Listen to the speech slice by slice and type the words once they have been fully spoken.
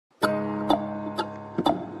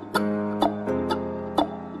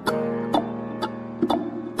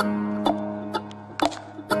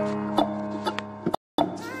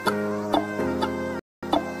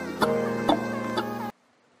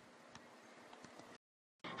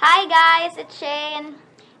Hi guys, it's Shane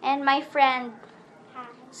and my friend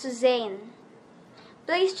Suzanne.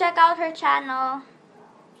 Please check out her channel.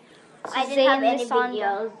 I didn't have any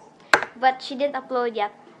videos, but she didn't upload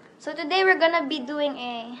yet. So today we're gonna be doing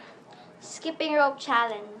a skipping rope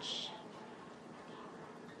challenge.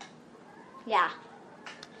 Yeah.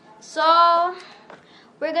 So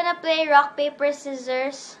we're gonna play rock, paper,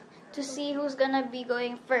 scissors to see who's gonna be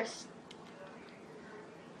going first.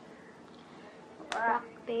 Rock,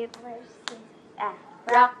 paper, scissors.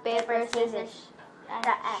 Rock, paper, scissors.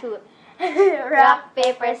 Shoot. Rock,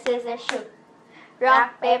 paper, scissors, shoot.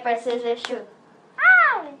 Rock, paper, scissors, shoot.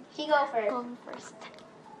 Ah! She go first. Go first.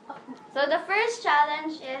 So the first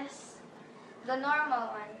challenge is the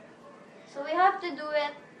normal one. So we have to do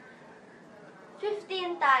it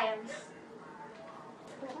 15 times.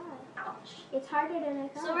 Ouch. It's harder than I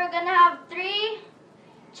thought. So we're gonna have 3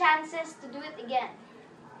 chances to do it again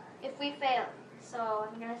if we fail. So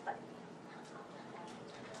I'm gonna start.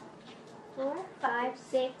 4, 5,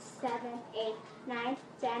 6, 7, 8, 9,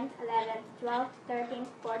 10, 11, 12, 13,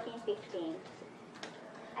 14, 15.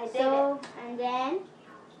 I did it. And then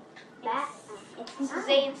It's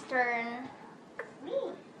Zane's turn.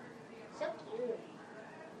 me. So cute.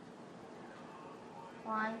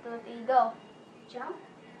 1, 2, 3, go. Jump.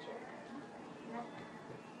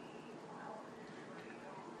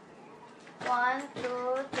 1,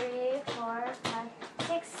 2, 3, 4, 5,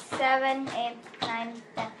 6, 7, 8, 9,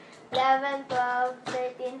 10, 11, 12,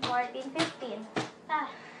 13, 14, 15. Ah,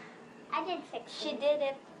 I did 6. She did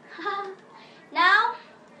it. Now,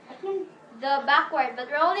 the backward, but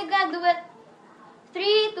we're only gonna do it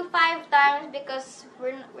 3 to 5 times because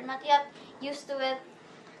we're not yet used to it.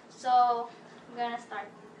 So I'm gonna start.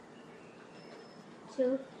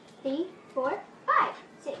 2, 3, 4, 5,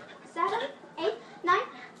 6, 7, 8, 9.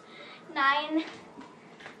 9.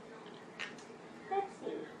 Let's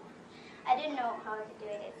see. I didn't know how to do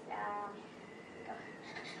it.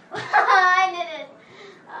 I did it.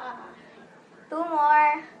 2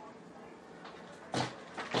 more.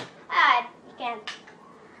 You can't.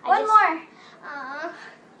 One more.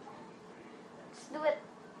 Just do it.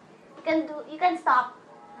 You can stop.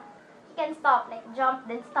 You can stop, like jump,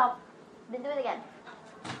 then stop, then do it again.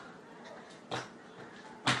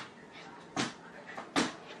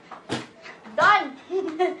 Done.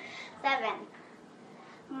 7.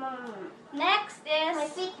 Next is My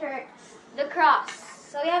feet hurt. the cross.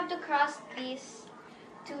 So we have to cross these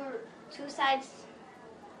two sides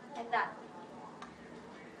like that.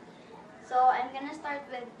 So I'm gonna start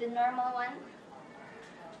with the normal one.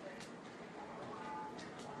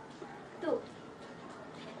 2,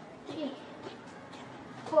 3,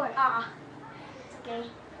 4. Okay.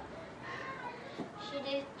 She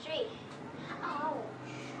did 3. Oh.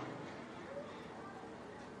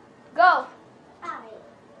 Go.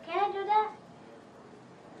 Can I do that?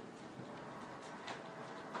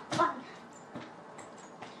 1,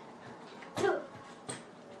 2,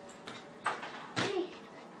 3,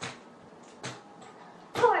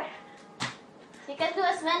 4. You can do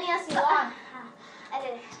as many as you want.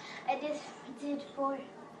 I did 4.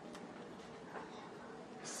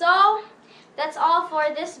 So that's all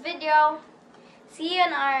for this video. See you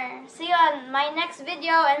on my next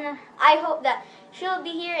video, and I hope that she'll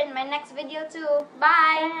be here in my next video too.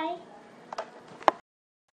 Bye. Bye.